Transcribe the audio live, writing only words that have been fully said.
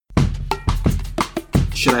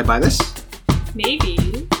Should I buy this? Maybe.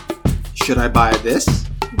 Should I buy this?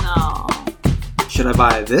 No. Should I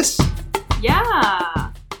buy this?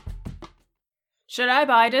 Yeah. Should I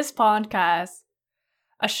buy this podcast?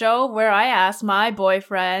 A show where I ask my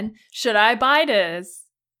boyfriend, should I buy this?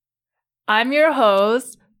 I'm your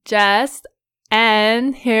host, Jess,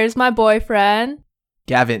 and here's my boyfriend,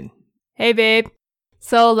 Gavin. Hey babe.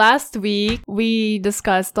 So last week we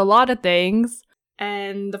discussed a lot of things,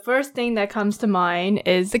 and the first thing that comes to mind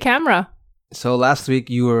is the camera. So last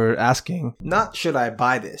week you were asking, Not should I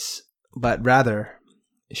buy this? but rather,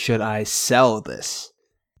 should I sell this?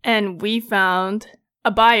 And we found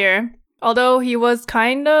a buyer, although he was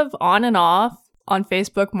kind of on and off on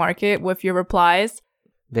Facebook Market with your replies.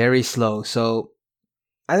 Very slow. So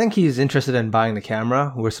I think he's interested in buying the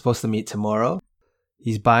camera. We're supposed to meet tomorrow.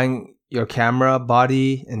 He's buying your camera,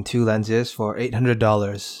 body, and 2 lenses for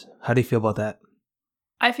 $800. How do you feel about that?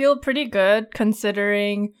 I feel pretty good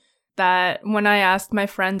considering that when I asked my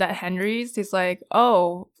friend at Henry's, he's like,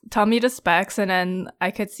 oh, tell me the specs and then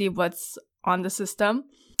I could see what's on the system.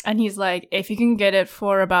 And he's like, if you can get it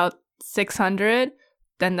for about $600,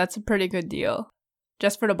 then that's a pretty good deal.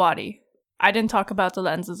 Just for the body. I didn't talk about the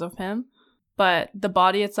lenses of him, but the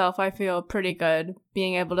body itself, I feel pretty good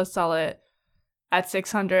being able to sell it at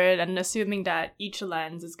 $600 and assuming that each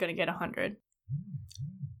lens is going to get $100.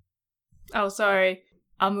 Oh, sorry.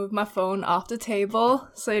 I'll move my phone off the table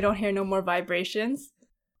so you don't hear no more vibrations.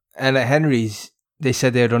 And at Henry's, they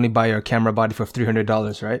said they'd only buy your camera body for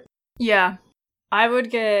 $300, right? Yeah. I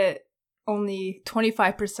would get only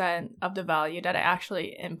 25% of the value that I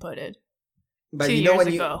actually inputted. But 2 you know years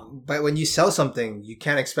when ago. but when you sell something, you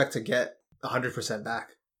can't expect to get 100% back.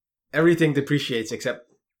 Everything depreciates except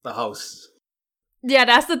the house. Yeah,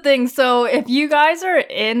 that's the thing. So if you guys are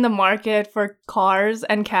in the market for cars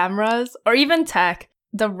and cameras or even tech,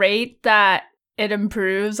 the rate that it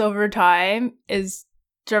improves over time is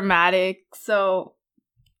dramatic. So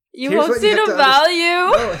you Here's won't what see you have the to value.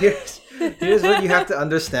 No, here's what you have to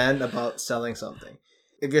understand about selling something.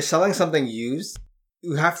 If you're selling something used,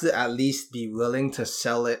 you have to at least be willing to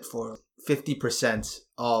sell it for 50%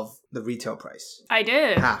 of the retail price. I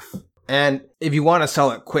did. Half. And if you want to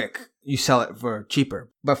sell it quick, you sell it for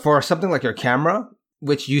cheaper. But for something like your camera,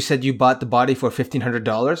 which you said you bought the body for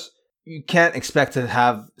 $1,500, you can't expect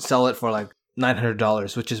to sell it for like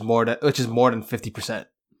 $900, which is more than 50%.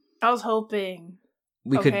 I was hoping.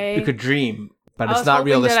 We could dream, but I it's was not hoping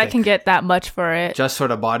realistic. that I can get that much for it. Just for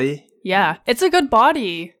the body. Yeah, it's a good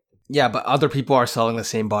body. Yeah, but other people are selling the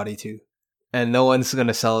same body too, and no one's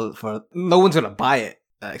gonna buy it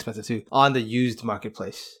that expensive too on the used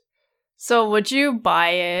marketplace. So would you buy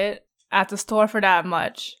it at the store for that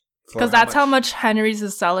much? For Because that's how much Henry's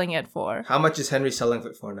is selling it for. How much is Henry selling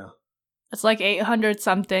it for now? It's like 800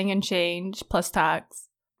 something and change plus tax.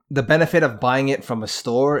 The benefit of buying it from a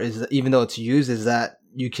store is that even though it's used, is that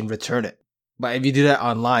you can return it. But if you do that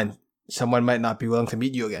online, someone might not be willing to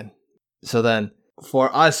meet you again. So then, for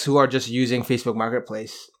us who are just using Facebook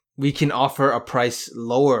Marketplace, we can offer a price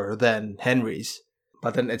lower than Henry's,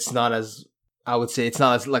 but then it's not as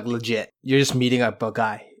like legit. You're just meeting up a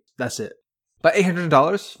guy. That's it. But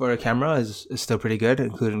 $800 for a camera is still pretty good,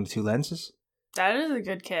 including the 2 lenses. That is a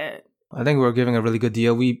good kit. I think we're giving a really good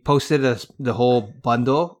deal. We posted the whole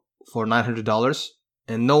bundle for $900,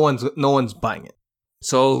 and no one's buying it.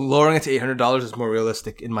 So lowering it to $800 is more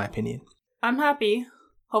realistic, in my opinion. I'm happy.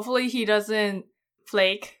 Hopefully he doesn't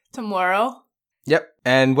flake tomorrow. Yep.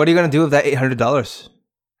 And what are you gonna do with that $800?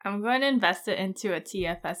 I'm going to invest it into a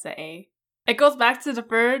TFSA. It goes back to the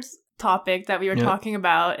first topic that we were talking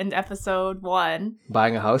about in episode 1.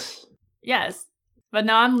 Buying a house. Yes. But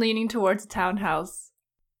now I'm leaning towards a townhouse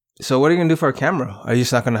So what are you gonna do for a camera? Are you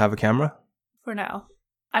just not gonna have a camera? for now.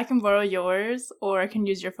 I can borrow yours or I can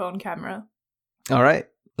use your phone camera. All right.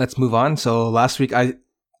 Let's move on. So last week I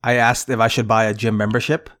asked if I should buy a gym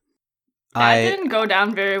membership. That didn't go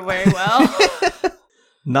down very well.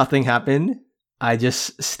 Nothing happened. I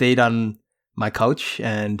just stayed on my couch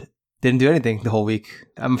and didn't do anything the whole week.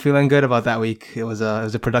 I'm feeling good about that week. It was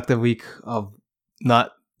a productive week of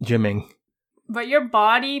not gymming. But your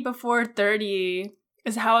body before 30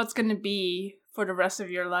 is how it's going to be for the rest of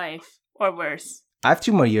your life, or worse. I have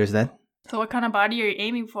 2 more years then. So what kind of body are you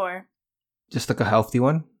aiming for? Just like a healthy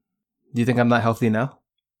one. Do you think I'm not healthy now?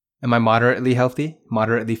 Am I moderately healthy?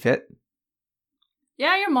 Moderately fit?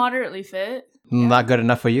 Yeah, you're moderately fit. Not good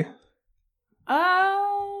enough for you?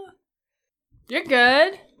 You're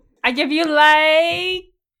good. I give you like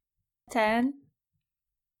 10.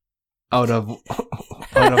 Out of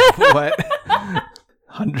what?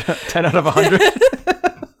 100, 10 out of 100?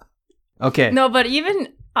 Okay. No, but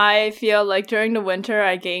even I feel like during the winter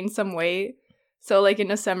I gain some weight. So like in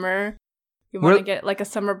the summer, you want to get like a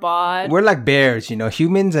summer bod. We're like bears, you know.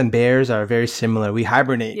 Humans and bears are very similar. We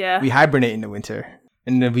hibernate. Yeah. We hibernate in the winter.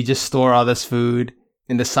 And then we just store all this food.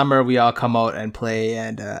 In the summer, we all come out and play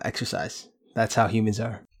and exercise. That's how humans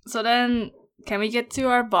are. So then, can we get to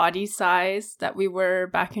our body size that we were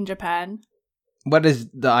back in Japan? What is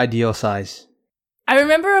the ideal size? I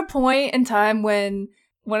remember a point in time when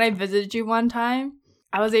I visited you one time,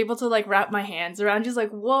 I was able to like wrap my hands around you. Like,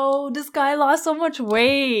 whoa, this guy lost so much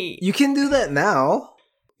weight. You can do that now.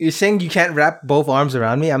 You're saying you can't wrap both arms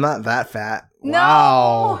around me? I'm not that fat. No!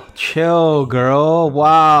 Wow. Chill, girl.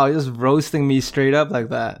 Wow. You're just roasting me straight up like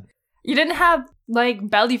that. You didn't have like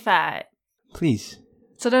belly fat. Please.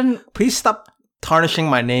 So then, Please stop tarnishing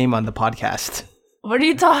my name on the podcast. what are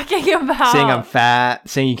you talking about? Saying I'm fat,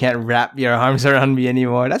 saying you can't wrap your arms around me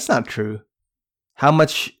anymore. That's not true. How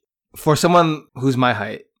much, for someone who's my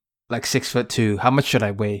height, like 6'2", how much should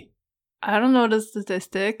I weigh? I don't know the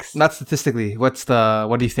statistics. Not statistically. What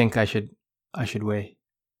do you think I should weigh?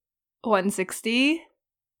 160?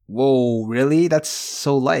 Whoa, really? That's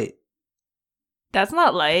so light. That's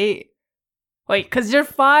not light. Wait, because you're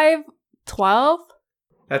 5'12"?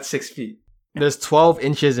 That's 6 feet. There's 12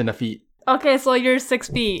 inches in a feet. Okay, so you're 6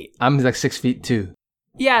 feet. I'm like 6 feet too.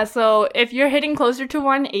 Yeah, so if you're hitting closer to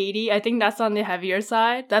 180, I think that's on the heavier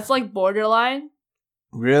side. That's like borderline.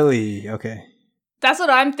 Really? Okay. That's what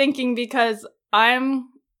I'm thinking because I'm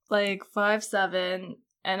like 5'7"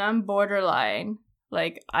 and I'm borderline.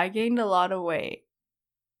 Like, I gained a lot of weight.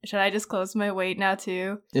 Should I disclose my weight now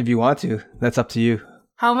too? If you want to, that's up to you.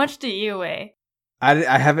 How much do you weigh?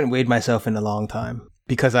 I haven't weighed myself in a long time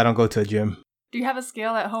because I don't go to a gym. Do you have a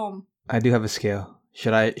scale at home? I do have a scale.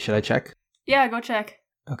 Should I check? Yeah, go check.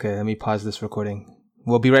 Okay, let me pause this recording.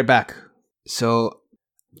 We'll be right back. So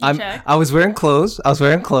Check. I was wearing clothes.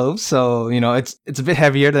 So, you know, it's a bit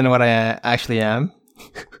heavier than what I actually am.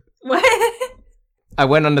 What? I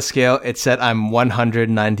went on the scale. It said I'm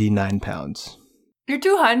 199 pounds. You're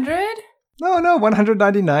 200? No,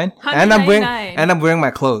 199. 199. And I'm wearing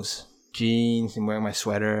my clothes. Jeans, I'm wearing my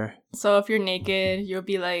sweater. So if you're naked, you'll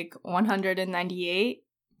be like 198?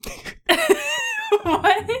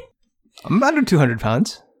 What? I'm under 200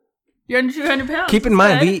 pounds. You're under 200 pounds. Keep in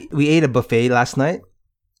mind, Good. we ate a buffet last night.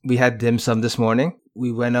 We had dim sum this morning.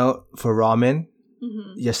 We went out for ramen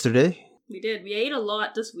yesterday. We did. We ate a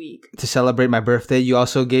lot this week. To celebrate my birthday. You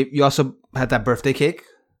also had that birthday cake.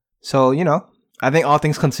 So, you know, I think all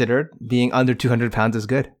things considered, being under 200 pounds is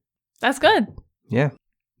good. That's good. Yeah.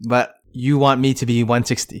 But you want me to be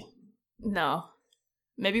 160. No.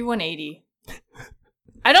 Maybe 180.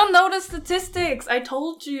 I don't know the statistics. I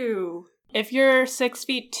told you. If you're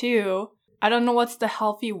 6'2", I don't know what's the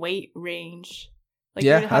healthy weight range. Like,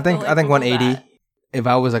 Yeah, I think 180. If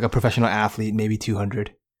I was like a professional athlete, maybe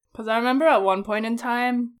 200. Because I remember at one point in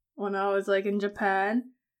time, when I was like in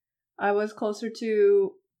Japan, I was closer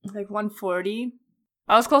to like 140.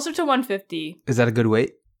 I was closer to 150. Is that a good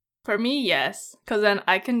weight? For me, yes. Because then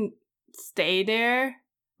I can stay there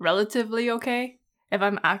relatively okay if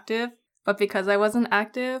I'm active. But because I wasn't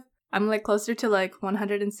active, I'm like closer to like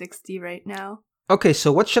 160 right now. Okay,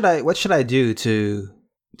 so what should I do to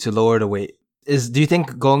lower the weight? Do you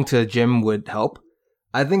think going to a gym would help?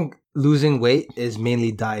 I think losing weight is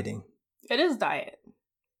mainly dieting. It is diet.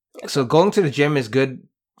 So going to the gym is good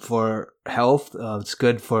for health. It's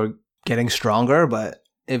good for getting stronger. But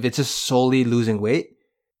if it's just solely losing weight,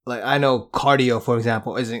 like I know cardio, for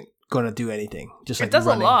example, isn't going to do anything. Just like it does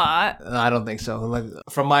running. a lot. I don't think so. Like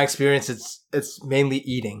from my experience, it's mainly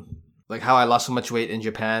eating. Like how I lost so much weight in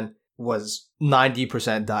Japan was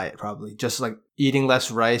 90% diet, probably. Just like eating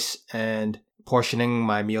less rice and portioning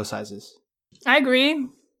my meal sizes. I agree.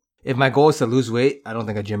 If my goal is to lose weight, I don't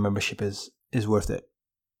think a gym membership is worth it.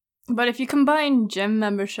 But if you combine gym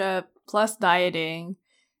membership plus dieting,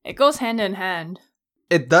 it goes hand in hand.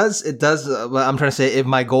 It does. But I'm trying to say, if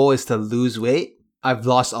my goal is to lose weight, I've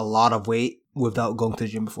lost a lot of weight without going to the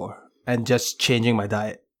gym before. And just changing my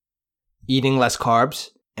diet. Eating less carbs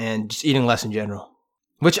and just eating less in general.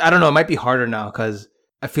 Which, I don't know, it might be harder now because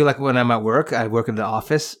I feel like when I'm at work, I work in the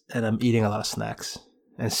office and I'm eating a lot of snacks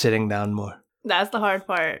and sitting down more. That's the hard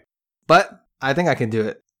part. But I think I can do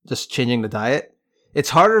it. Just changing the diet. It's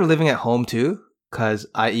harder living at home too because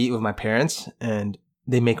I eat with my parents and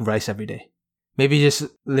they make rice every day. Maybe just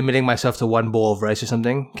limiting myself to one bowl of rice or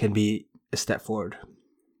something can be a step forward.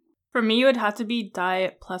 For me, it would have to be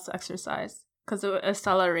diet plus exercise because it would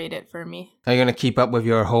accelerate it for me. Are you going to keep up with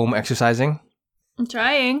your home exercising? I'm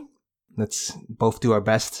trying. Let's both do our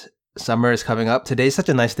best. Summer is coming up. Today's such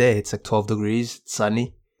a nice day. It's like 12 degrees. It's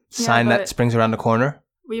sunny. Yeah, Sign but that spring's around the corner.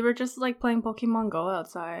 We were just like playing Pokemon Go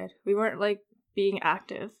outside. We weren't like being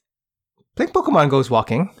active. Playing Pokemon Go is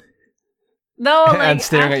walking. No, like And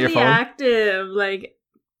staring at your actually phone? active, like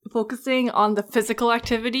focusing on the physical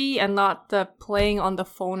activity and not the playing on the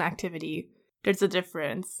phone activity. There's a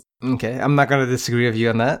difference. Okay, I'm not gonna disagree with you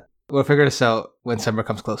on that. We'll figure this out when summer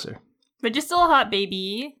comes closer. But you're still a hot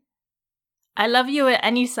baby. I love you at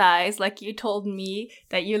any size, like you told me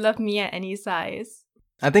that you love me at any size.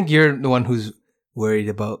 I think you're the one who's worried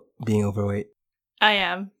about being overweight. I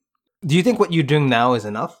am. Do you think what you're doing now is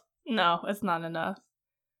enough? No, it's not enough.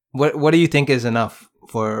 What do you think is enough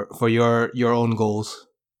for your own goals?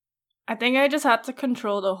 I think I just had to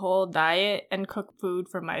control the whole diet and cook food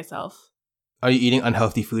for myself. Are you eating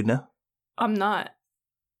unhealthy food now? I'm not.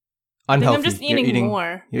 Unhealthy. I think I'm just eating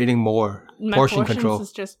more. You're eating more. My Portion portions control.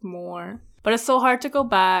 is just more. But it's so hard to go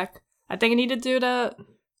back. I think I need to do the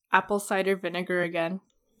apple cider vinegar again.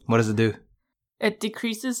 What does it do? It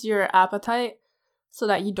decreases your appetite so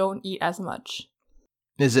that you don't eat as much.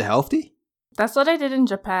 Is it healthy? That's what I did in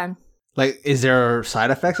Japan. Like, is there side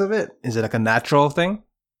effects of it? Is it like a natural thing?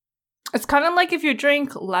 It's kind of like if you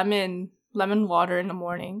drink lemon water in the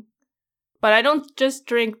morning. But I don't just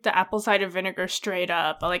drink the apple cider vinegar straight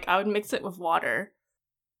up. Like, I would mix it with water.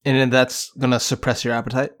 And then that's gonna suppress your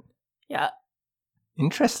appetite? Yeah.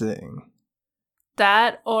 Interesting.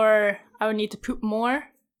 That, or I would need to poop more.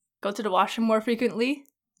 Go to the washroom more frequently.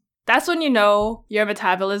 That's when you know your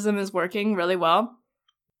metabolism is working really well.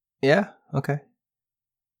 Yeah, okay.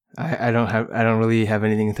 I don't really have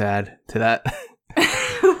anything to add to that.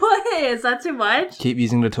 What? Is that too much? Keep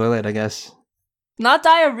using the toilet, I guess. Not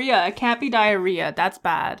diarrhea. It can't be diarrhea. That's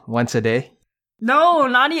bad. Once a day? No,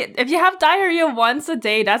 not if you have diarrhea once a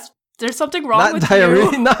day, there's something wrong Not with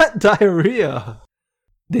diarrhea. you. Not diarrhea.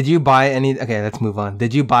 Did you buy any? Okay, let's move on.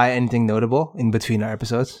 Did you buy anything notable in between our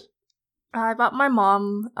episodes? I bought my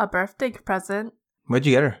mom a birthday present. What'd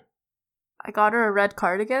you get her? I got her a red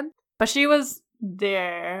cardigan, but she was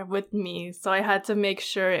there with me, so I had to make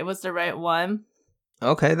sure it was the right one.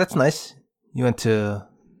 Okay, that's nice. You went to...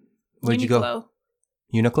 Where'd you go? Uniqlo.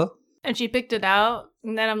 Uniqlo? And she picked it out,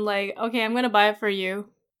 and then I'm like, okay, I'm gonna buy it for you.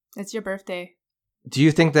 It's your birthday. Do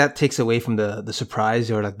you think that takes away from the surprise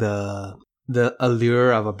or like the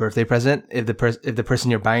allure of a birthday present if the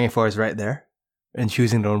person you're buying it for is right there and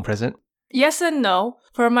choosing their own present? Yes and no.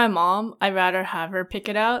 For my mom, I'd rather have her pick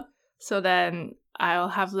it out, so then I'll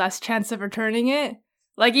have less chance of returning it.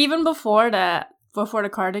 Like even before the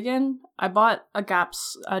cardigan, I bought a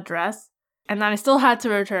Gap's dress, and then I still had to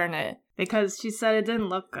return it because she said it didn't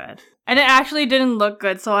look good. And it actually didn't look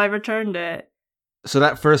good, so I returned it. So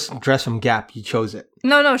that first dress from Gap, you chose it.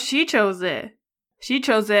 No, she chose it. She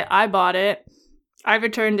chose it, I bought it. I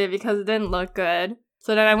returned it because it didn't look good.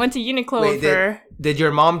 So then I went to Uniqlo with her. Did your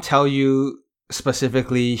mom tell you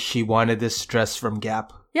specifically she wanted this dress from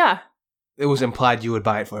Gap? Yeah. It was implied you would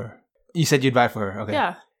buy it for her. You said you'd buy it for her, okay.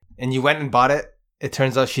 Yeah. And you went and bought it. It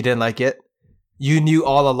turns out she didn't like it. You knew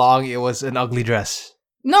all along it was an ugly dress.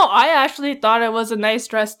 No, I actually thought it was a nice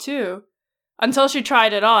dress too. Until she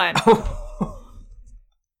tried it on.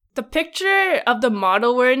 The picture of the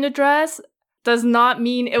model wearing the dress does not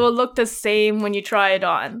mean it will look the same when you try it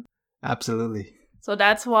on. Absolutely. So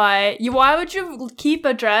that's why why would you keep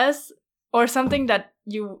a dress or something that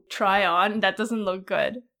you try on that doesn't look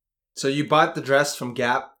good? So you bought the dress from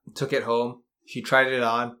Gap, took it home, she tried it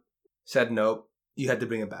on, said nope, you had to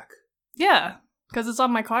bring it back. Yeah, because it's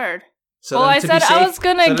on my card. So well, I said I was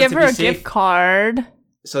gonna give her a gift card.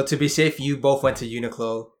 So to be safe, you both went to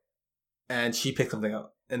Uniqlo and she picked something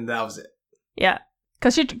up. And that was it. Yeah,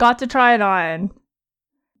 because she got to try it on.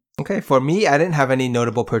 Okay, for me, I didn't have any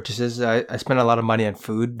notable purchases. I spent a lot of money on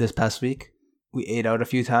food this past week. We ate out a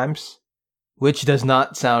few times, which does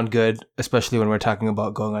not sound good, especially when we're talking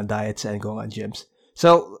about going on diets and going on gyms.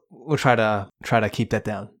 So we'll try to keep that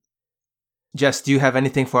down. Jess, do you have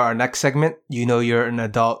anything for our next segment? You know you're an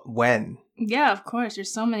adult when? Yeah, of course.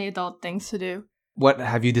 There's so many adult things to do. What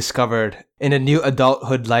have you discovered in a new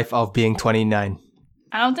adulthood life of being 29?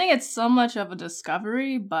 I don't think it's so much of a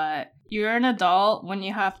discovery, but you're an adult when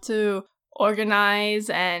you have to organize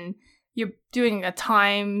and you're doing a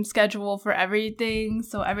time schedule for everything,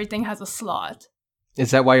 so everything has a slot.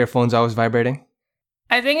 Is that why your phone's always vibrating?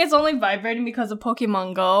 I think it's only vibrating because of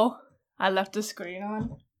Pokemon Go. I left the screen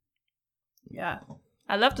on. Yeah,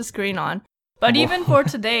 I left the screen on. But even for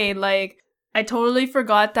today, like, I totally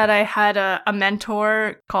forgot that I had a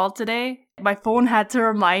mentor call today. My phone had to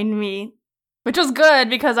remind me. Which was good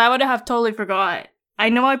because I would have totally forgot. I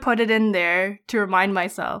know I put it in there to remind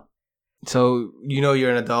myself. So you know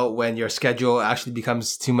you're an adult when your schedule actually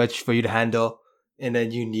becomes too much for you to handle and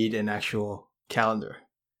then you need an actual calendar.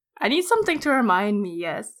 I need something to remind me,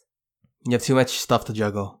 yes. You have too much stuff to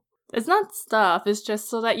juggle. It's not stuff, it's just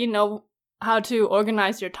so that you know how to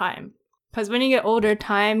organize your time. Because when you get older,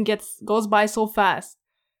 time goes by so fast.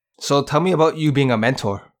 So tell me about you being a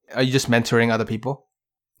mentor. Are you just mentoring other people?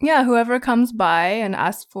 Yeah, whoever comes by and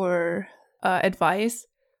asks for advice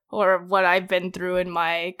or what I've been through in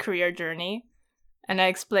my career journey, and I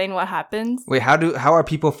explain what happens. Wait, how are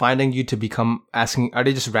people finding you to become asking? Are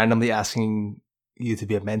they just randomly asking you to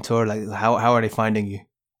be a mentor? Like, how are they finding you?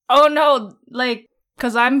 Oh no, like,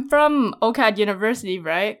 because I'm from OCAD University,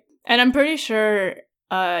 right? And I'm pretty sure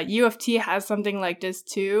U of T has something like this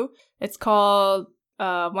too. It's called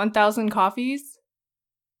 1,000 Coffees.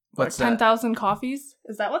 What's or 10,000 Coffees.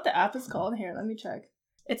 Is that what the app is called? Here, let me check.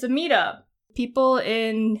 It's a meetup. People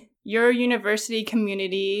in your university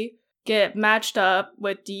community get matched up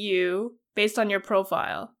with DU based on your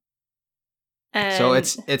profile. And so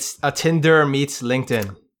it's a Tinder meets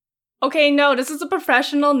LinkedIn. Okay, no, this is a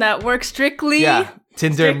professional network strictly. Yeah,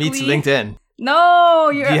 Tinder meets LinkedIn. No,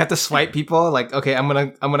 Do you have to swipe people? Like, okay, I'm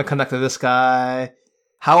gonna connect to this guy.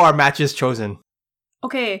 How are matches chosen?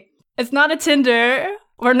 Okay, it's not a Tinder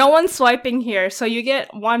where no one's swiping here, so you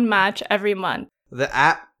get one match every month. The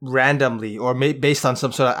app randomly or based on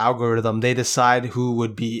some sort of algorithm, they decide who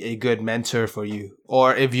would be a good mentor for you,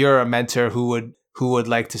 or if you're a mentor, who would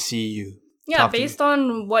like to see you. Yeah, based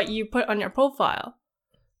on what you put on your profile.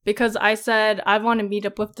 Because I said I want to meet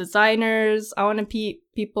up with designers, I want to meet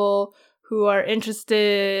people who are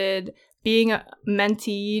interested being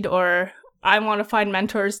menteed, or I want to find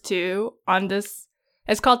mentors too on this.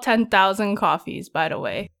 It's called 10,000 Coffees, by the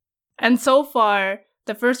way. And so far,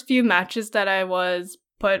 the first few matches that I was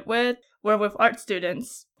put with were with art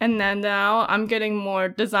students. And then now I'm getting more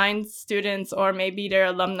design students, or maybe they're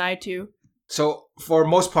alumni too. So for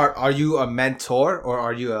most part, are you a mentor or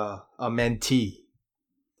are you a mentee?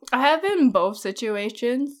 I have in both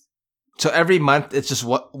situations. So every month, it's just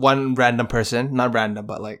one random person, not random,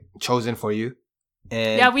 but like chosen for you.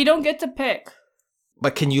 And yeah, we don't get to pick.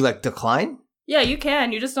 But can you like decline? Yeah, you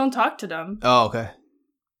can. You just don't talk to them. Oh, okay.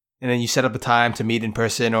 And then you set up a time to meet in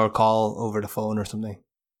person or call over the phone or something.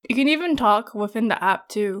 You can even talk within the app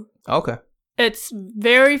too. Okay. It's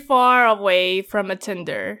very far away from a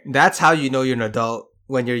Tinder. That's how you know you're an adult,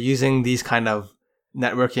 when you're using these kind of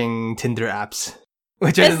networking Tinder apps.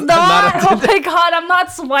 Which it's not oh my god, I'm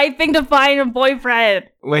not swiping to find a boyfriend.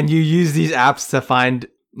 When you use these apps to find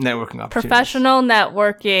networking opportunities. Professional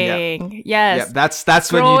networking. Yep. Yes. Yep.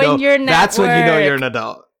 That's when you know. That's when you know you're an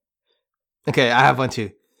adult. Okay, I have one too.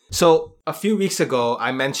 So a few weeks ago,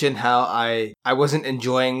 I mentioned how I wasn't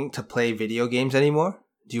enjoying to play video games anymore.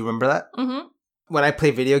 Do you remember that? Mm-hmm. When I play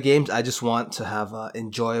video games, I just want to have an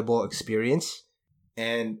enjoyable experience.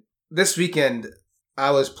 And this weekend,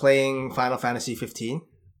 I was playing Final Fantasy 15.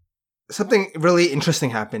 Something really interesting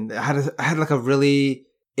happened. I had like a really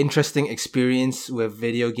interesting experience with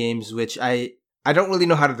video games, which I don't really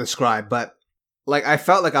know how to describe, but like I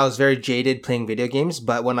felt like I was very jaded playing video games.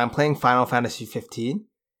 But when I'm playing Final Fantasy 15,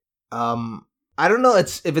 I don't know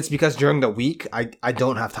if it's because during the week I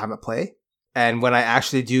don't have time to play, and when I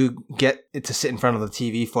actually do get it to sit in front of the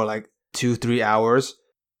TV for like 2-3 hours,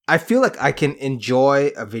 I feel like I can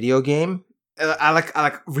enjoy a video game.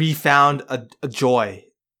 I refound a joy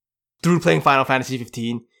through playing Final Fantasy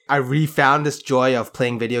 15. I refound this joy of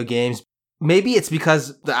playing video games. Maybe it's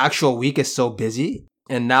because the actual week is so busy,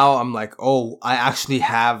 and now I'm like, oh, I actually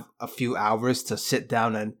have a few hours to sit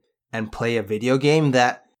down and play a video game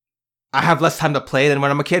that I have less time to play than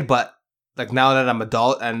when I'm a kid. But like now that I'm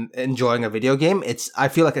adult and enjoying a video game, I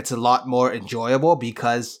feel like it's a lot more enjoyable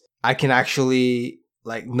because I can actually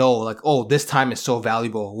know, oh, this time is so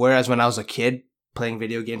valuable. Whereas when I was a kid playing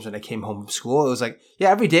video games when I came home from school, it was like, yeah,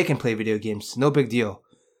 every day I can play video games. No big deal.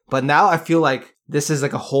 But now I feel like this is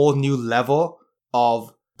like a whole new level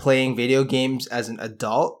of playing video games as an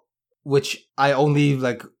adult, which I only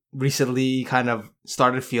recently kind of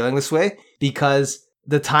started feeling this way because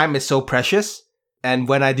the time is so precious. And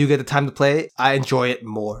when I do get the time to play, I enjoy it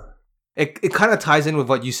more. It kind of ties in with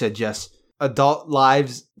what you said, Jess. Adult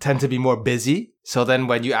lives tend to be more busy. So then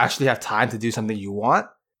when you actually have time to do something you want,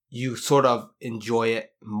 you sort of enjoy it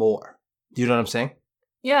more. Do you know what I'm saying?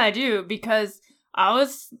 Yeah, I do, because I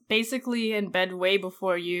was basically in bed way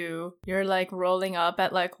before you. You're like rolling up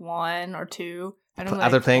at 1 or 2. And I'm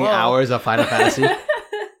after playing hours of Final Fantasy.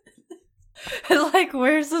 It's like,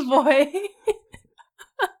 where's the boy?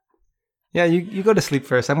 Yeah, you go to sleep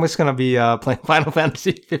first. I'm just going to be playing Final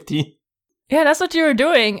Fantasy 15. Yeah, that's what you were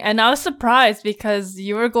doing. And I was surprised because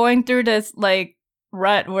you were going through this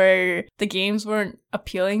rut where the games weren't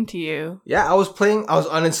appealing to you. Yeah, I was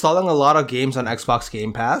uninstalling a lot of games on Xbox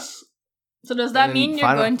Game Pass. So does that And mean you're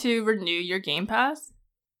final- going to renew your Game Pass?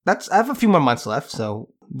 I have a few more months left, so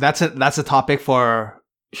that's a topic for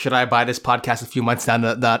should I buy this podcast a few months down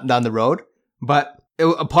the road. But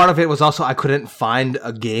a part of it was also I couldn't find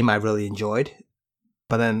a game I really enjoyed.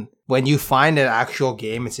 But then when you find an actual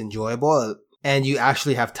game, it's enjoyable, and you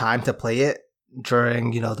actually have time to play it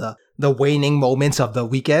during the waning moments of the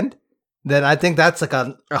weekend, then I think that's like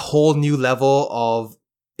a whole new level of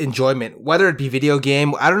enjoyment. Whether it be video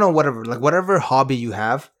game, I don't know, whatever hobby you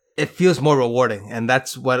have, it feels more rewarding. And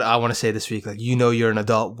that's what I want to say this week. Like, you're an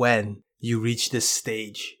adult when you reach this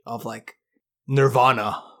stage of like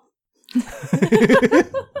nirvana.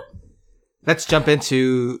 Let's jump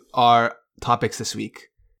into our topics this week.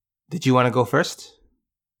 Did you want to go first?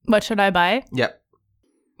 What should I buy? Yep.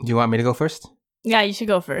 Do you want me to go first? Yeah, you should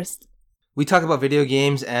go first. We talked about video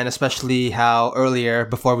games, and especially how earlier,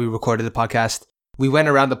 before we recorded the podcast, we went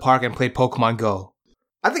around the park and played Pokemon Go.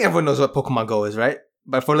 I think everyone knows what Pokemon Go is, right?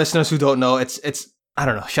 But for listeners who don't know, it's I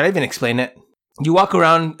don't know. Should I even explain it? You walk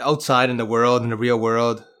around outside in the real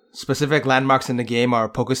world. Specific landmarks in the game are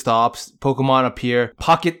Pokestops. Pokemon appear.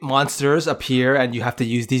 Pocket monsters appear, and you have to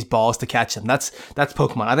use these balls to catch them. That's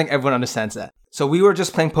Pokemon. I think everyone understands that. So we were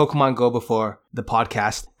just playing Pokemon Go before the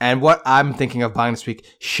podcast, and what I'm thinking of buying this week,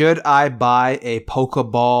 should I buy a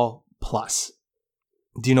Pokeball Plus?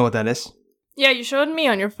 Do you know what that is? Yeah, you showed me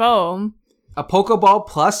on your phone. A Pokeball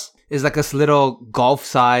Plus is like this little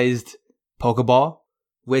golf-sized Pokeball,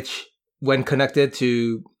 which when connected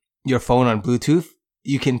to your phone on Bluetooth,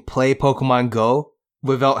 you can play Pokemon Go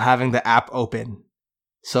without having the app open.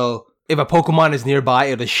 So if a Pokemon is nearby,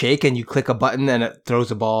 it'll shake and you click a button and it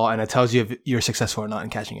throws a ball and it tells you if you're successful or not in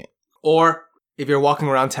catching it. Or if you're walking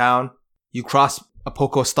around town, you cross a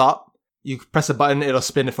Pokestop, you press a button, it'll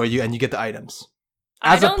spin it for you and you get the items.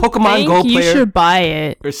 As a Pokemon Go you player should buy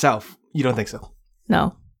it. yourself, you don't think so?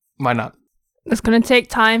 No. Why not? It's going to take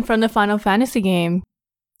time from the Final Fantasy game.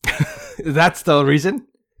 That's the reason?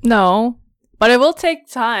 No. But it will take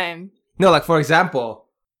time. No, like for example,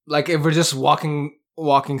 like if we're just walking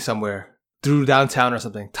somewhere through downtown or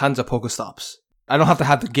something, tons of Pokestops. I don't have to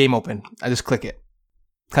have the game open. I just click it.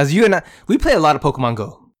 Because you and I, we play a lot of Pokemon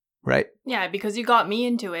Go, right? Yeah, because you got me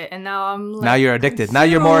into it, and now I'm like, now you're addicted. Now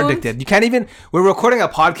you're more addicted. You can't even. We're recording a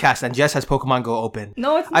podcast, and Jess has Pokemon Go open.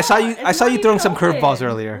 No, it's not. I saw you throwing some curveballs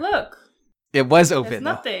earlier. Look. It was open. It's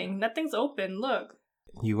nothing. Nothing's open. Look.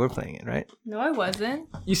 You were playing it, right? No, I wasn't.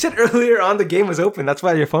 You said earlier on the game was open. That's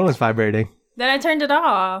why your phone was vibrating. Then I turned it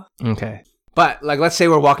off. Okay. But, like, let's say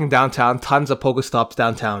we're walking downtown, tons of Pokestops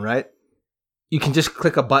downtown, right? You can just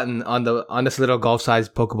click a button on this little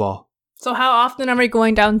golf-sized Pokeball. So how often are we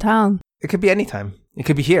going downtown? It could be anytime. It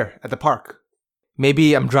could be here at the park.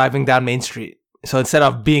 Maybe I'm driving down Main Street. So instead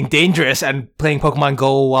of being dangerous and playing Pokemon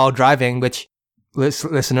Go while driving, which,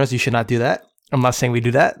 listeners, you should not do that. I'm not saying we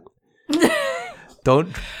do that.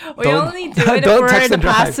 We only do it if we're the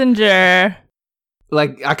passenger.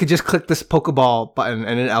 Like, I could just click this Pokeball button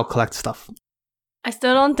and then I'll collect stuff. I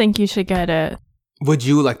still don't think you should get it. Would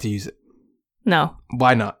you like to use it? No.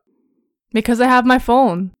 Why not? Because I have my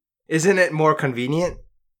phone. Isn't it more convenient?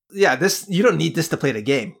 Yeah, you don't need this to play the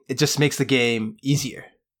game. It just makes the game easier.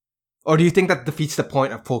 Or do you think that defeats the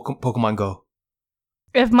point of Pokemon Go?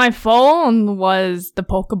 If my phone was the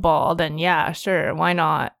Pokeball, then yeah, sure, why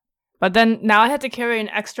not? But then now I have to carry an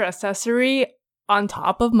extra accessory on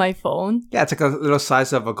top of my phone. Yeah, it's like a little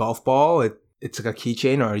size of a golf ball. It's like a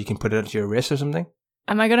keychain, or you can put it onto your wrist or something.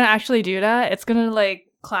 Am I gonna actually do that? It's gonna like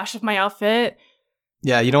clash with my outfit.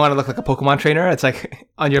 Yeah, you don't want to look like a Pokemon trainer. It's like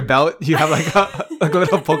on your belt, you have like a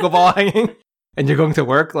little Pokeball hanging, and you're going to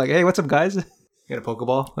work. Like, hey, what's up, guys? You got a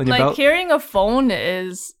Pokeball on your belt. Like carrying a phone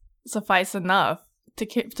is suffice enough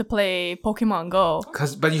to play Pokemon Go.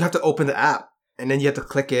 But you have to open the app. And then you have to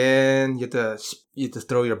click in, you have to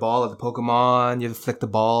throw your ball at the Pokemon, you have to flick the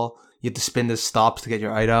ball, you have to spin the stops to get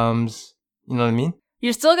your items. You know what I mean?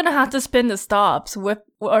 You're still gonna have to spin the stops with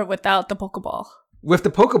or without the Pokeball. With the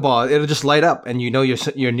Pokeball, it'll just light up and you know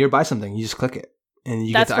you're nearby something. You just click it and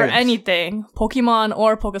you get the items. That's for anything, Pokemon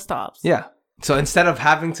or Pokestops. Yeah. So instead of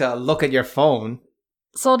having to look at your phone.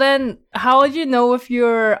 So then, how would you know if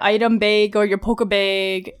your item bag or your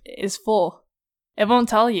Pokebag is full? It won't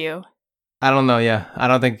tell you. I don't know, yeah. I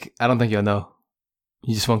don't think you'll know.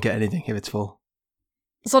 You just won't get anything if it's full.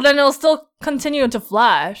 So then it'll still continue to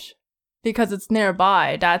flash because it's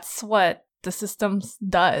nearby. That's what the system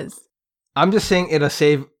does. I'm just saying it'll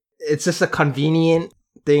save. It's just a convenient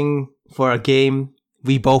thing for a game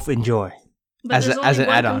we both enjoy. But as an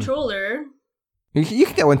add-on. Controller. You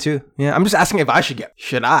can get one too. Yeah, I'm just asking if I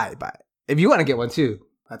should I buy it? If you want to get one too,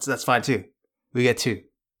 that's fine too. We get two.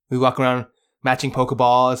 We walk around matching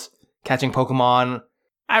Pokeballs, catching Pokemon.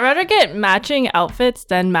 I'd rather get matching outfits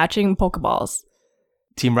than matching Pokeballs.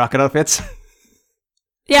 Team Rocket outfits.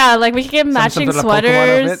 Yeah, like we could get matching Some sort of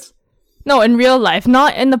Pokemon sweaters. No, in real life,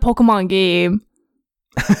 not in the Pokemon game.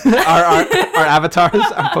 our avatars,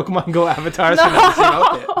 our Pokemon Go avatars can have the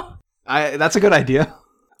same outfit. That's a good idea.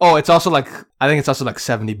 Oh, I think it's also like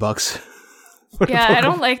 $70. Yeah, I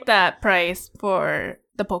don't like that price for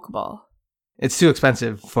the Pokeball. It's too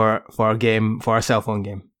expensive for our cell phone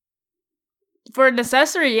game. For an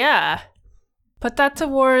accessory, yeah. Put that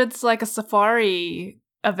towards like a safari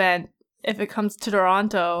event if it comes to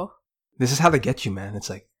Toronto. This is how they get you, man. It's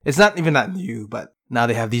like, it's not even that new, but now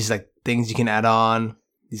they have these like things you can add on,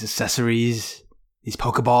 these accessories, these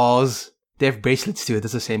Pokeballs. They have bracelets too. It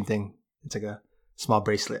does the same thing. It's like a small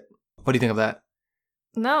bracelet. What do you think of that?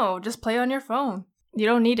 No, just play on your phone. You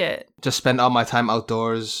don't need it. Just spend all my time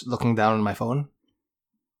outdoors looking down on my phone?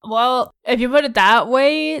 Well, if you put it that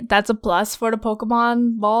way, that's a plus for the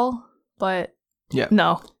Pokemon ball. But yeah,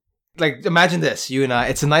 no. Like, imagine this. You and I,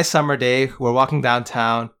 it's a nice summer day. We're walking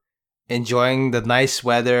downtown, enjoying the nice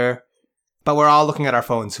weather, but we're all looking at our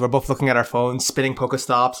phones. We're both looking at our phones, spinning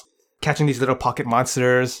Pokestops, catching these little pocket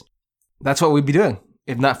monsters. That's what we'd be doing,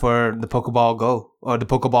 if not for the Pokeball Go or the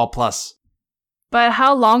Pokeball Plus. But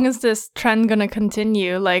how long is this trend gonna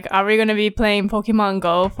continue? Like, are we gonna be playing Pokemon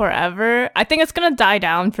Go forever? I think it's gonna die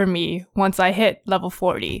down for me once I hit level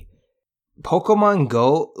 40. Pokemon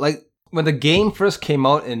Go, like, when the game first came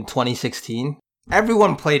out in 2016,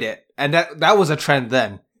 everyone played it. And that was a trend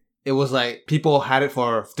then. It was like, people had it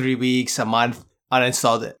for 3 weeks, a month,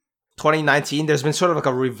 uninstalled it. 2019, there's been sort of like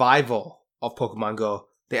a revival of Pokemon Go.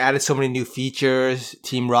 They added so many new features,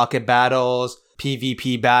 Team Rocket battles,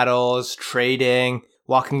 PvP battles, trading,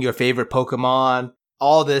 walking your favorite Pokemon,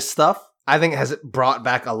 all this stuff. I think has brought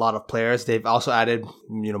back a lot of players. They've also added,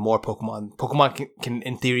 more Pokemon. Pokemon can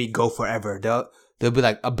in theory go forever. There'll be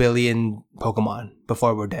like 1 billion Pokemon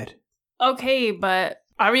before we're dead. Okay, but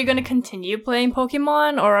are we gonna continue playing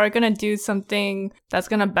Pokemon, or are we gonna do something that's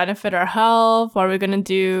gonna benefit our health? Or are we gonna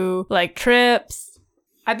do like trips?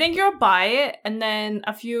 I think you'll buy it, and then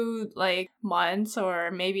a few like months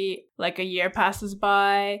or maybe like a year passes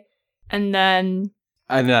by, and then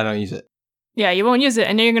I don't use it. Yeah, you won't use it,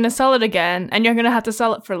 and then you're gonna sell it again, and you're gonna have to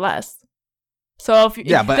sell it for less. So if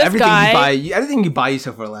but everything you buy, you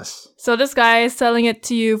sell for less. So this guy is selling it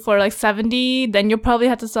to you for like 70, then you'll probably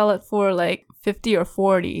have to sell it for like 50 or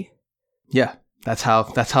 40. Yeah, that's how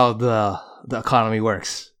the economy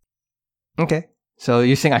works. Okay, so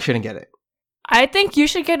you're saying I shouldn't get it? I think you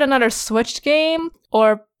should get another Switch game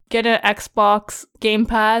or get an Xbox Game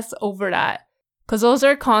Pass over that. Because those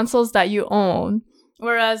are consoles that you own.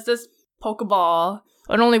 Whereas this Pokeball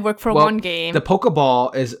would only work for one game. The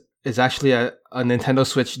Pokeball is actually a Nintendo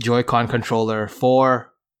Switch Joy-Con controller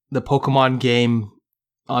for the Pokemon game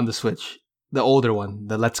on the Switch. The older one,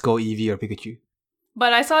 the Let's Go Eevee or Pikachu.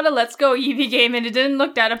 But I saw the Let's Go Eevee game and it didn't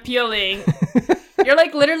look that appealing. You're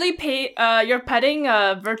like literally you're petting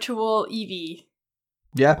a virtual Eevee.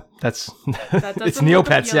 Yeah, it's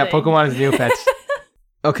Neopets. Yeah, Pokemon is Neopets.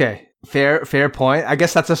 Okay, fair point. I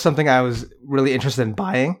guess that's just something I was really interested in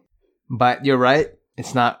buying. But you're right,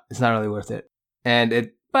 it's not really worth it.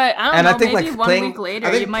 But I don't know, I think maybe like 1 week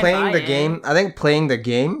later you might buy it. I think playing the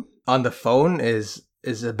game on the phone is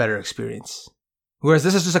a better experience. Whereas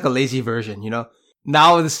this is just like a lazy version,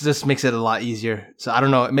 Now this just makes it a lot easier. So I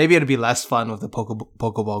don't know. Maybe it'll be less fun with the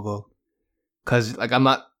Pokeball Go. Because like I'm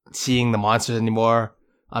not seeing the monsters anymore.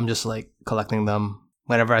 I'm just like collecting them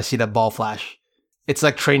whenever I see that ball flash. It's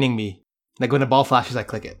like training me. Like when the ball flashes, I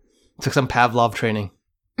click it. It's like some Pavlov training.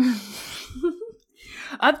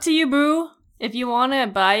 Up to you, boo. If you want to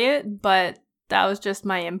buy it, but that was just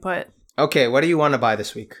my input. Okay, what do you want to buy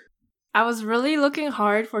this week? I was really looking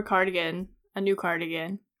hard for a new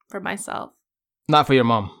cardigan for myself. Not for your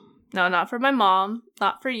mom. No, not for my mom,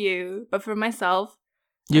 not for you, but for myself.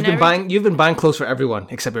 You've been buying clothes for everyone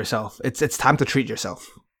except yourself. It's time to treat yourself.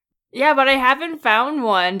 Yeah, but I haven't found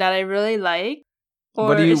one that I really like.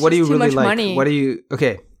 What do you really like? Money.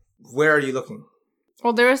 Okay, where are you looking?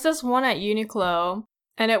 Well, there was this one at Uniqlo,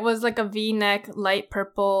 and it was like a V-neck light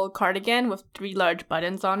purple cardigan with 3 large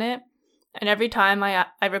buttons on it. And every time I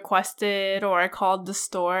requested or I called the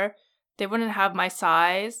store, they wouldn't have my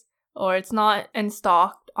size, or it's not in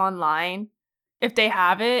stock online. If they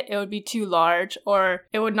have it, it would be too large, or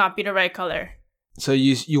it would not be the right color. So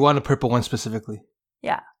you want a purple one specifically?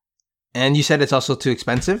 Yeah. And you said it's also too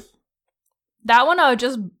expensive? That one I would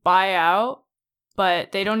just buy out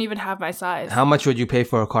but they don't even have my size. How much would you pay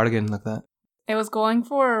for a cardigan like that? It was going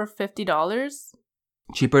for $50.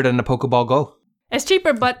 Cheaper than the Pokeball Go. It's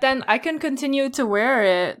cheaper, but then I can continue to wear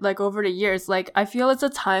it like over the years. Like I feel it's a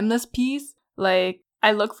timeless piece. Like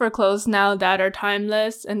I look for clothes now that are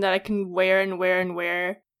timeless and that I can wear and wear and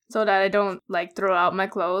wear so that I don't like throw out my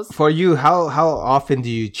clothes. For you, how often do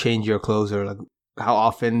you change your clothes, or like how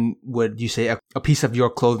often would you say a piece of your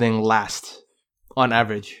clothing last on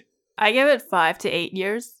average? I give it 5 to 8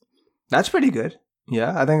 years. That's pretty good.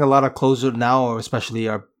 Yeah, I think a lot of clothes now, especially,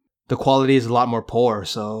 the quality is a lot more poor,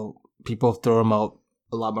 so people throw them out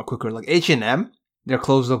a lot more quicker. Like H&M, their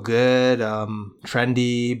clothes look good,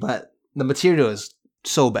 trendy, but the material is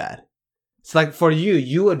so bad. It's like for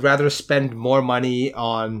you would rather spend more money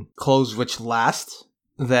on clothes which last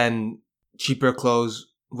than cheaper clothes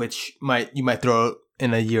which you might throw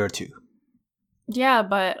in a year or two. Yeah,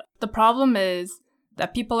 but the problem is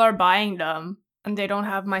that people are buying them and they don't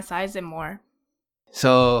have my size anymore.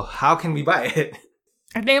 So how can we buy it?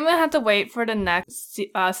 I think I'm gonna have to wait for the next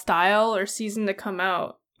style or season to come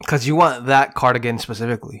out. Because you want that cardigan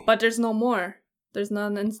specifically. But there's no more. There's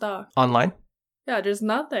none in stock. Online? Yeah, there's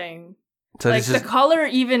nothing. So like the color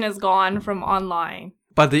even is gone from online.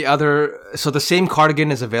 But so the same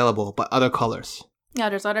cardigan is available, but other colors. Yeah,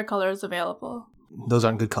 there's other colors available. Those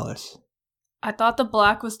aren't good colors. I thought the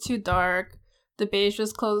black was too dark. The beige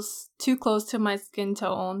was too close to my skin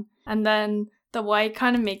tone. And then the white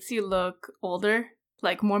kind of makes you look older,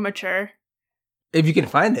 like more mature. If you can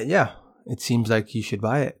find it, yeah. It seems like you should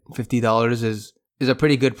buy it. $50 is a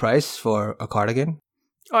pretty good price for a cardigan.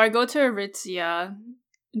 Or I go to Aritzia,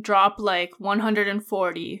 drop like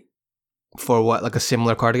 $140. For what? Like a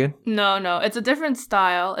similar cardigan? No. It's a different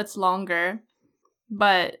style. It's longer.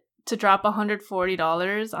 But to drop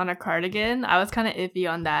 $140 on a cardigan, I was kind of iffy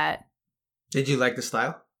on that. Did you like the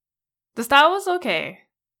style? The style was okay.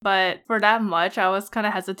 But for that much, I was kind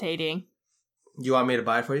of hesitating. You want me to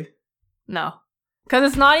buy it for you? No. Because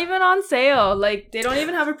it's not even on sale. Like, they don't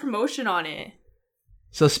even have a promotion on it.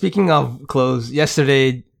 So speaking of clothes,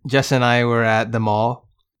 yesterday, Jess and I were at the mall.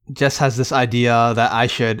 Jess has this idea that I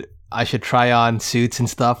should try on suits and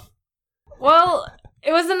stuff. Well,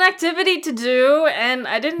 it was an activity to do, and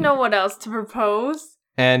I didn't know what else to propose.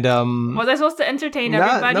 And was I supposed to entertain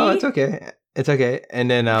everybody? No, it's okay. It's okay.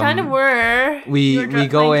 And then kind of were. We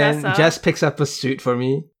go in. Jess picks up a suit for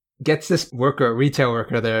me. Gets this retail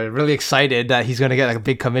worker there, really excited that he's gonna get like a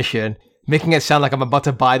big commission, making it sound like I'm about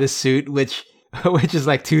to buy this suit, which is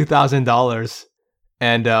like $2,000.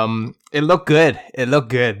 And it looked good.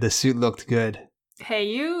 The suit looked good. Hey,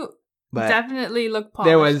 you but definitely looked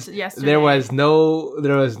polished yesterday. There was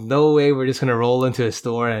no way we're just gonna roll into a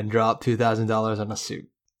store and drop $2,000 on a suit.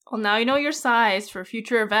 Well, now you know your size for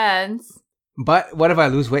future events. But what if I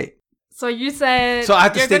lose weight? So you said I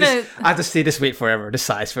have to stay this weight forever, this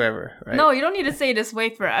size forever, right? No, you don't need to stay this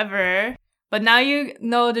weight forever. But now you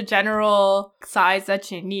know the general size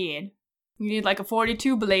that you need. You need like a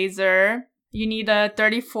 42 blazer. You need a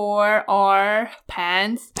 34R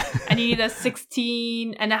pants. And you need a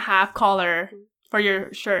 16 and a half collar for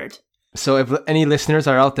your shirt. So if any listeners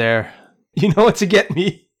are out there, you know what to get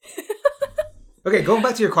me. Okay, going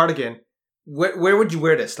back to your cardigan. Where would you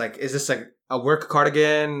wear this? Like, is this like a work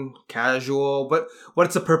cardigan, casual?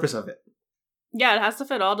 What's the purpose of it? Yeah, it has to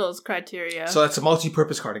fit all those criteria. So it's a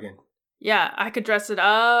multi-purpose cardigan. Yeah, I could dress it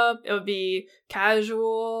up. It would be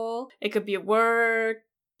casual. It could be work.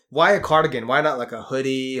 Why a cardigan? Why not like a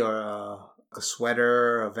hoodie or a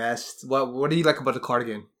sweater, a vest? What do you like about the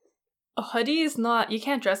cardigan? A hoodie is not... You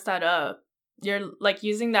can't dress that up. You're like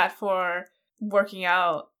using that for working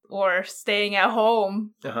out or staying at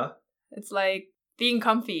home. Uh-huh. It's like being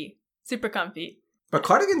comfy. Super comfy. But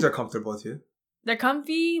cardigans are comfortable too. They're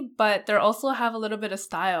comfy, but they also have a little bit of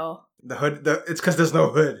style. The hood, it's because there's no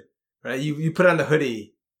hood, right? You put on the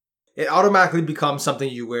hoodie, it automatically becomes something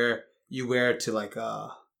you wear to like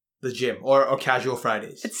the gym or casual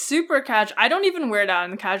Fridays. It's super casual. I don't even wear that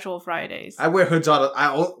on casual Fridays. I wear hoods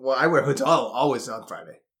I wear hoods always on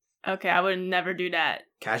Friday. Okay, I would never do that.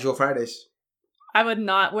 Casual Fridays. I would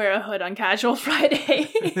not wear a hood on casual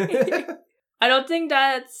Friday. I don't think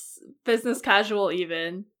that's business casual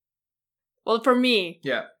even. Well, for me.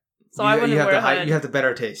 Yeah. So I wouldn't wear a hood. You have the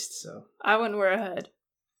better taste, so. I wouldn't wear a hood.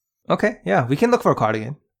 Okay, yeah, we can look for a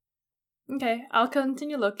cardigan. Okay, I'll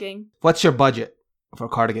continue looking. What's your budget for a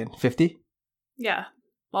cardigan? 50? Yeah,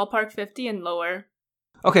 ballpark 50 and lower.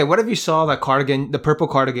 Okay, what if you saw that cardigan, the purple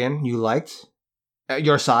cardigan you liked, at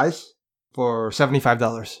your size, for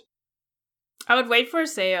 $75? I would wait for a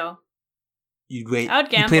sale. You'd wait. I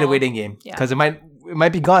would gamble. You played a waiting game because it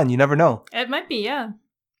might be gone. You never know. It might be, yeah.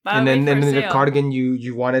 But And I'll then wait for a the sale. cardigan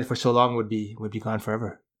you wanted for so long would be gone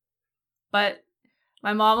forever. But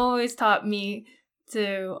my mom always taught me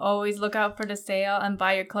to always look out for the sale and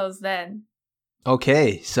buy your clothes then.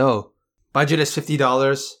 Okay, so budget is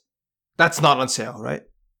 $50. That's not on sale, right?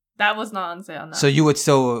 That was not on sale now. So you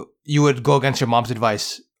would go against your mom's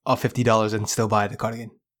advice of $50 and still buy the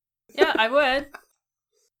cardigan. Yeah, I would.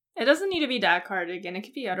 It doesn't need to be that cardigan. It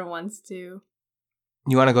could be other ones too.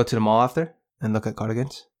 You want to go to the mall after and look at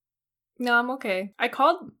cardigans? No, I'm okay. I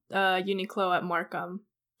called Uniqlo at Markham.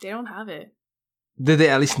 They don't have it. Did they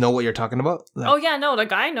at least know what you're talking about? Like, Oh yeah, no, the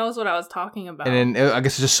guy knows what I was talking about. and then I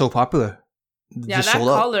guess it's just so popular. yeah, Just that sold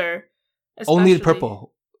out. color. Only the especially.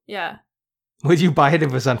 purple. Yeah, Would you buy it if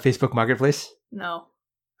it was on Facebook Marketplace? no.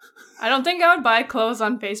 I don't think I would buy clothes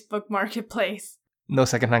on Facebook Marketplace. No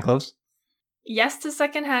secondhand clothes? Yes to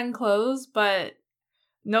secondhand clothes, but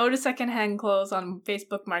no to secondhand clothes on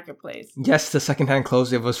Facebook Marketplace. Yes, the secondhand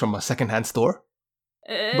clothes if it was from a secondhand store.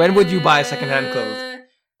 When would you buy secondhand clothes?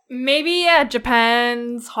 Maybe at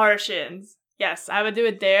Japan's Harshins. Yes, I would do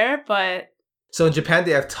it there, but So in Japan,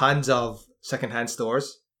 they have tons of secondhand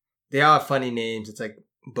stores. They all have funny names. It's like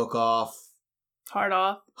Book Off, hard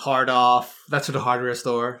off, Hard Off. That's for the hardware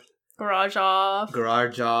store. garage off,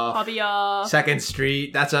 Garage Off. hobby off. Second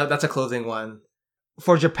Street. That's a clothing one.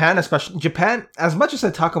 For Japan, especially Japan, as much as I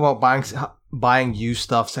talk about buying used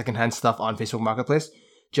stuff, secondhand stuff on Facebook Marketplace,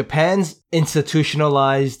 Japan's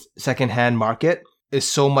institutionalized secondhand market is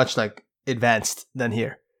so much like advanced than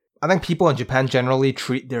here. I think people in Japan generally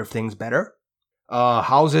treat their things better.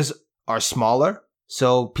 Houses are smaller,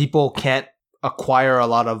 so people can't acquire a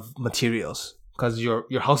lot of materials because your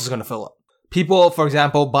house is going to fill up. People, for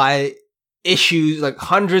example, buy issues, like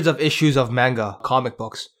hundreds of issues of manga, comic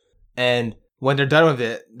books, and when they're done with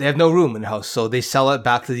it, they have no room in the house, so they sell it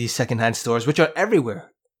back to these secondhand stores, which are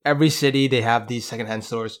everywhere. Every city, they have these secondhand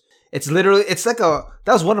stores. That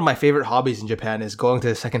was one of my favorite hobbies in Japan, is going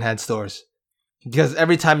to secondhand stores. Because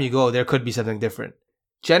every time you go, there could be something different.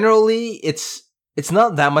 Generally, it's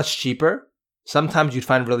not that much cheaper. Sometimes you'd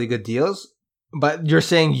find really good deals. But you're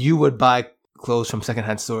saying you would buy clothes from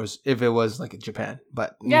secondhand stores if it was like in Japan.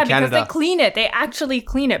 But in Yeah, Canada, because they clean it. They actually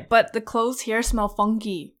clean it, but the clothes here smell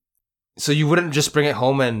funky. so you wouldn't just bring it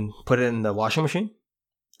home and put it in the washing machine?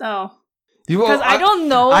 Oh. You- Because I don't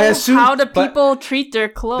know I assume- how the but- people treat their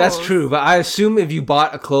clothes. That's true, but I assume if you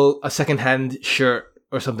bought a secondhand shirt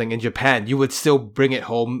or something in Japan, you would still bring it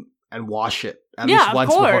home and wash it at Yeah, least of once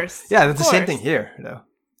course. before. Yeah, that's Of the same course. thing here, though.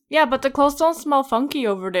 Yeah, but the clothes don't smell funky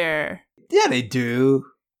over there. Yeah, they do.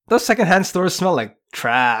 Those secondhand stores smell like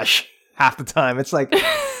trash half the time. It's like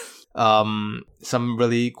some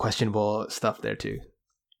really questionable stuff there too.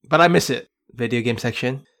 But I miss it. Video game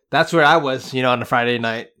section. That's where I was, on a Friday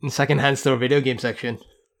night in secondhand store video game section.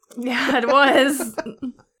 Yeah, it was.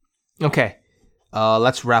 Okay,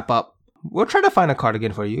 let's wrap up. We'll try to find a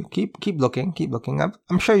cardigan for you. Keep looking.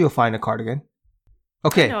 I'm sure you'll find a cardigan.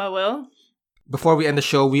 Okay, No, I will. before we end the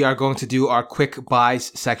show, we are going to do our quick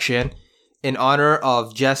buys section in honor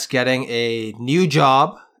of Jess getting a new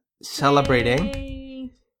job, celebrating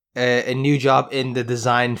Yay. a new job in the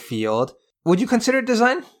design field. Would you consider it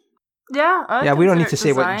design? Yeah, Yeah, we don't need to say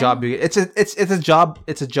design. what job you. It's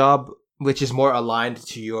a job which is more aligned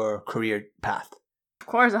to your career path. Of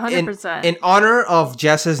course, 100%. In honor of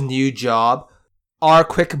Jess's new job, our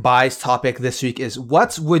quick buys topic this week is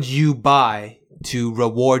what would you buy to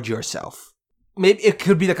reward yourself? Maybe it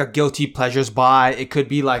could be like a guilty pleasures buy. It could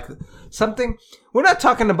be like something. We're not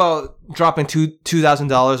talking about dropping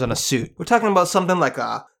 $2,000 on a suit. We're talking about something like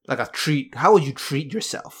a treat. How would you treat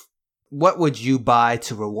yourself? What would you buy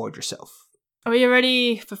to reward yourself? We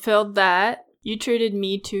already fulfilled that. You treated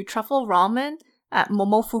me to truffle ramen at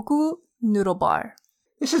Momofuku Noodle Bar.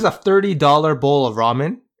 This is a $30 bowl of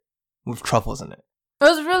ramen with truffles in it. It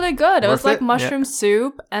was really good. It was Worth like it? mushroom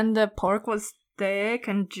soup, and the pork was thick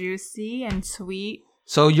and juicy and sweet.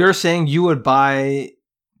 So you're saying you would buy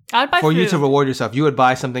I'd buy for food. you to reward yourself, you would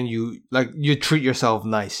buy something you treat yourself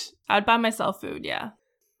nice. I'd buy myself food, yeah.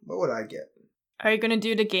 What would I get? Are you gonna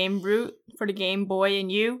do the game route for the Game Boy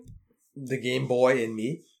and you? The Game Boy and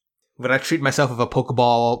me? Would I treat myself with a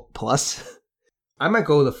Pokeball Plus? I might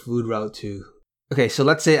go the food route too. Okay, so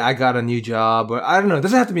let's say I got a new job, or I don't know, it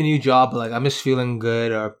doesn't have to be a new job, but like I'm just feeling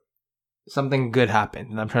good or something good happened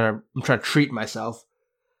and I'm trying to treat myself.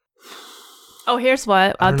 Oh, here's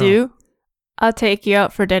what I I'll don't do. I'll take you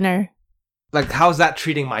out for dinner. Like how's that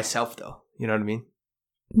treating myself though? You know what I mean?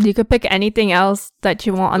 You could pick anything else that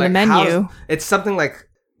you want on the Like, menu. it's something like,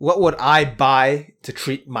 what would I buy to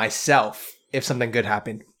treat myself if something good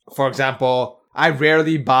happened? For example, I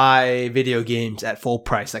rarely buy video games at full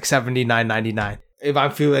price, like $79.99. If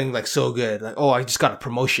I'm feeling like so good, like, oh, I just got a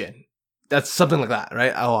promotion. That's something like that,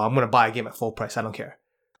 right? Oh, I'm going to buy a game at full price. I don't care.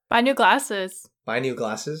 Buy new glasses. Buy new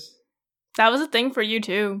glasses. That was a thing for you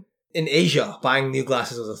too. In Asia, buying new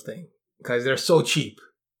glasses was a thing because they're so cheap.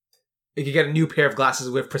 You could get a new pair of glasses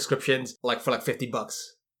with prescriptions for like $50.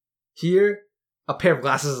 Here, a pair of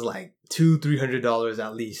glasses is like $200-$300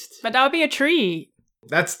 at least. But that would be a treat.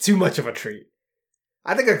 That's too much of a treat.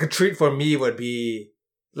 I think a treat for me would be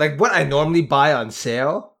like what I normally buy on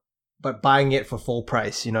sale, but buying it for full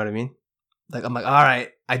price. You know what I mean? Like, I'm like, all right,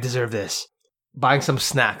 I deserve this. Buying some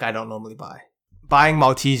snack I don't normally buy. Buying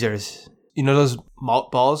Maltesers. You know those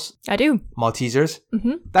malt balls? I do. Maltesers?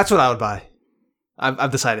 Mm-hmm. That's what I would buy.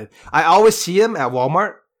 I've decided. I always see them at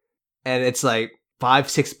Walmart, and it's like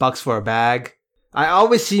 $5-$6 for a bag. I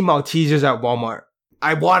always see Maltesers at Walmart.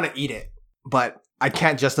 I want to eat it, but I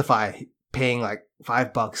can't justify paying like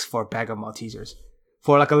 $5 for a bag of Maltesers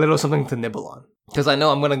for like a little something to nibble on, because I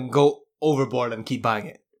know I'm gonna go overboard and keep buying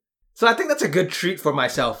it. So I think that's a good treat for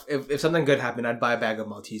myself. If something good happened, I'd buy a bag of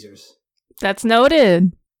Maltesers. That's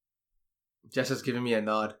noted. Jess has given me a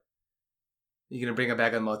nod. You gonna bring a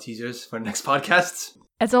bag of Maltesers for next podcast?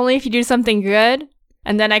 It's only if you do something good,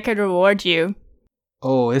 and then I could reward you.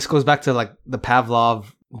 Oh, this goes back to like the Pavlov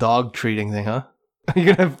dog treating thing, huh? Are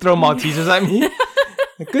you gonna throw Maltesers at me?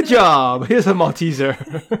 Good job. Here's a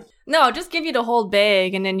Malteser. No, I'll just give you the whole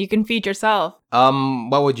bag, and then you can feed yourself.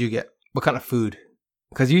 What would you get? What kind of food?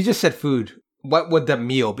 Because you just said food. What would the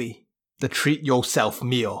meal be? The treat yourself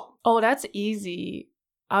meal. Oh, that's easy.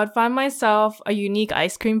 I would find myself a unique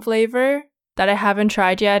ice cream flavor that I haven't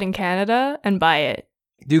tried yet in Canada and buy it.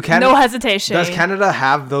 No hesitation. Does Canada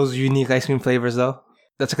have those unique ice cream flavors though?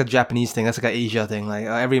 That's like a Japanese thing. That's like an Asia thing. Like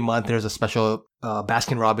every month there's a special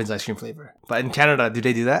Baskin Robbins ice cream flavor. But in Canada, do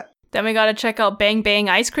they do that? Then we gotta check out Bang Bang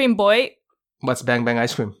Ice Cream, boy. What's Bang Bang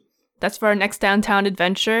Ice Cream? That's for our next downtown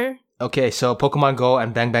adventure. Okay, so Pokemon Go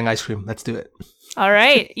and Bang Bang Ice Cream. Let's do it. All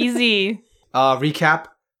right, easy. Recap.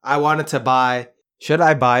 I wanted to buy... Should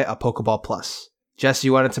I buy a Pokeball Plus? Jess,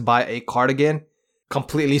 you wanted to buy a cardigan.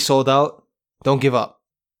 Completely sold out. Don't give up.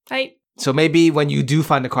 Right. So maybe when you do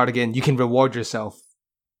find a cardigan, you can reward yourself.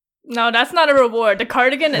 No, that's not a reward. The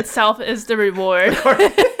cardigan itself is the reward.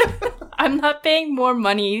 I'm not paying more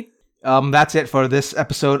money. That's it for this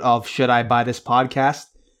episode of Should I Buy This Podcast.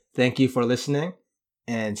 Thank you for listening,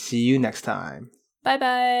 and see you next time.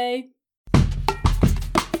 Bye-bye.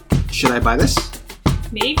 Should I buy this?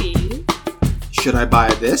 Maybe. Should I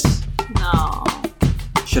buy this? No.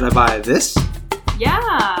 Should I buy this?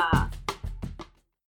 Yeah.